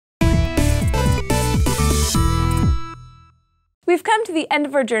We've come to the end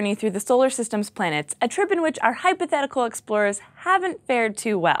of our journey through the solar system's planets, a trip in which our hypothetical explorers haven't fared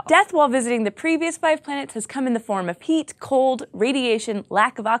too well. Death while visiting the previous 5 planets has come in the form of heat, cold, radiation,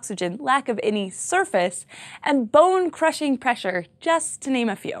 lack of oxygen, lack of any surface, and bone-crushing pressure, just to name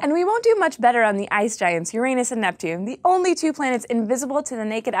a few. And we won't do much better on the ice giants Uranus and Neptune, the only 2 planets invisible to the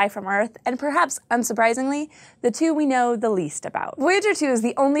naked eye from Earth, and perhaps unsurprisingly, the 2 we know the least about. Voyager 2 is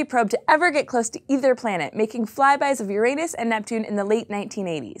the only probe to ever get close to either planet, making flybys of Uranus and Neptune in the late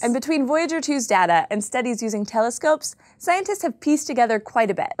 1980s. And between Voyager 2's data and studies using telescopes, scientists have pieced together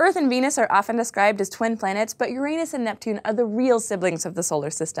quite a bit. Earth and Venus are often described as twin planets, but Uranus and Neptune are the real siblings of the solar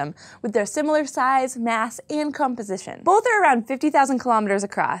system, with their similar size, mass, and composition. Both are around 50,000 kilometers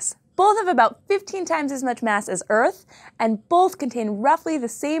across. Both have about 15 times as much mass as Earth, and both contain roughly the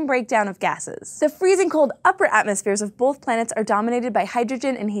same breakdown of gases. The freezing cold upper atmospheres of both planets are dominated by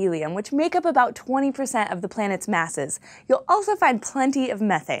hydrogen and helium, which make up about 20% of the planet's masses. You'll also find plenty of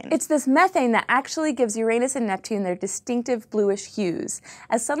methane. It's this methane that actually gives Uranus and Neptune their distinctive bluish hues.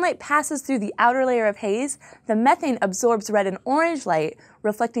 As sunlight passes through the outer layer of haze, the methane absorbs red and orange light,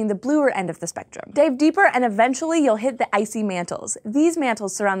 reflecting the bluer end of the spectrum. Dive deeper and eventually you'll hit the icy mantles. These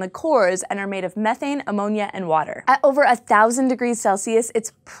mantles surround the cores and are made of methane, ammonia, and water. At over 1,000 degrees Celsius,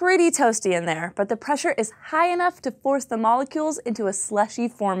 it's pretty toasty in there, but the pressure is high enough to force the molecules into a slushy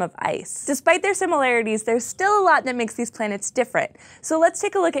form of ice. Despite their similarities, there's still a lot that makes these planets different. So let's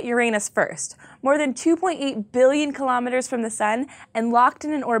take a look at Uranus first. More than 2.8 billion kilometers from the sun and locked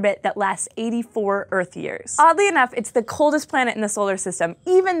in an orbit that lasts 84 Earth years. Oddly enough, it's the coldest planet in the solar system,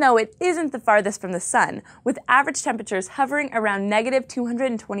 even though it isn't the farthest from the sun, with average temperatures hovering around negative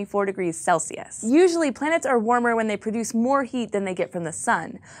 224 degrees Celsius. Usually, planets are warmer when they produce more heat than they get from the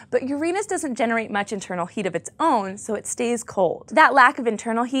sun, but Uranus doesn't generate much internal heat of its own, so it stays cold. That lack of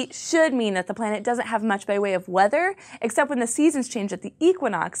internal heat should mean that the planet doesn't have much by way of weather, except when the seasons change at the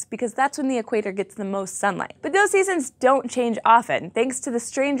equinox, because that's when the equator gets the most sunlight. But those seasons don't change often. Thanks to the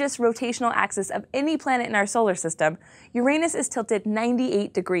strangest rotational axis of any planet in our solar system, Uranus is tilted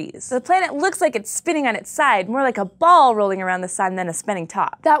 98 degrees. The planet looks like it's spinning on its side, more like a ball rolling around the sun than a spinning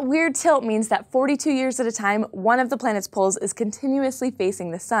top. That weird tilt means that 42 years at a time, one of the planet's poles is continuously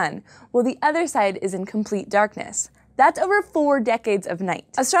facing the sun, while the other side is in complete darkness. That's over 4 decades of night.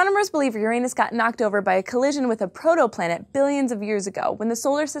 Astronomers believe Uranus got knocked over by a collision with a protoplanet billions of years ago when the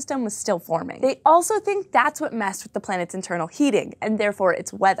solar system was still forming. They also think that's what messed with the planet's internal heating, and therefore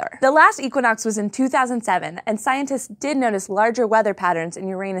its weather. The last equinox was in 2007, and scientists did notice larger weather patterns in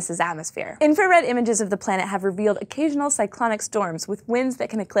Uranus's atmosphere. Infrared images of the planet have revealed occasional cyclonic storms with winds that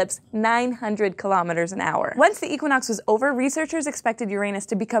can eclipse 900 kilometers an hour. Once the equinox was over, researchers expected Uranus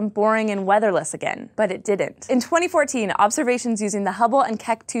to become boring and weatherless again, but it didn't. In 2014, observations using the Hubble and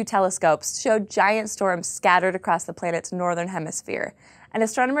Keck 2 telescopes showed giant storms scattered across the planet's northern hemisphere, and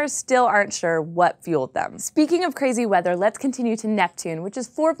astronomers still aren't sure what fueled them. Speaking of crazy weather, let's continue to Neptune, which is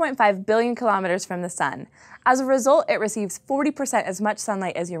 4.5 billion kilometers from the sun. As a result, it receives 40% as much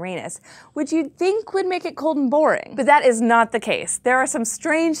sunlight as Uranus, which you'd think would make it cold and boring. But that is not the case. There are some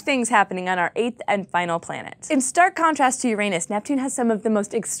strange things happening on our 8th and final planet. In stark contrast to Uranus, Neptune has some of the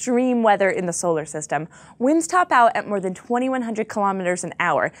most extreme weather in the solar system. Winds top out at more than 2,100 kilometers an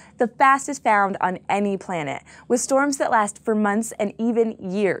hour, the fastest found on any planet, with storms that last for months and even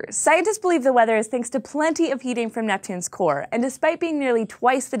years. Scientists believe the weather is thanks to plenty of heating from Neptune's core, and despite being nearly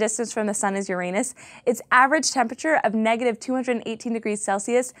twice the distance from the sun as Uranus, its average temperature of negative 218 degrees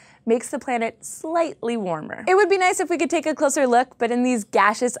Celsius makes the planet slightly warmer. It would be nice if we could take a closer look, but in these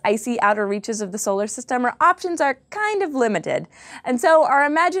gaseous, icy outer reaches of the solar system, our options are kind of limited. And so our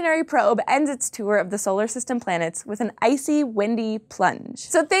imaginary probe ends its tour of the solar system planets with an icy, windy plunge.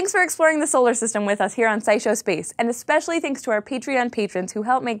 So thanks for exploring the solar system with us here on SciShow Space, and especially thanks to our Patreon patrons who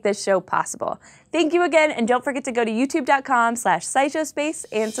help make this show possible. Thank you again, and don't forget to go to youtube.com/SciShowSpace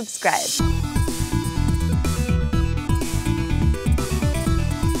and subscribe.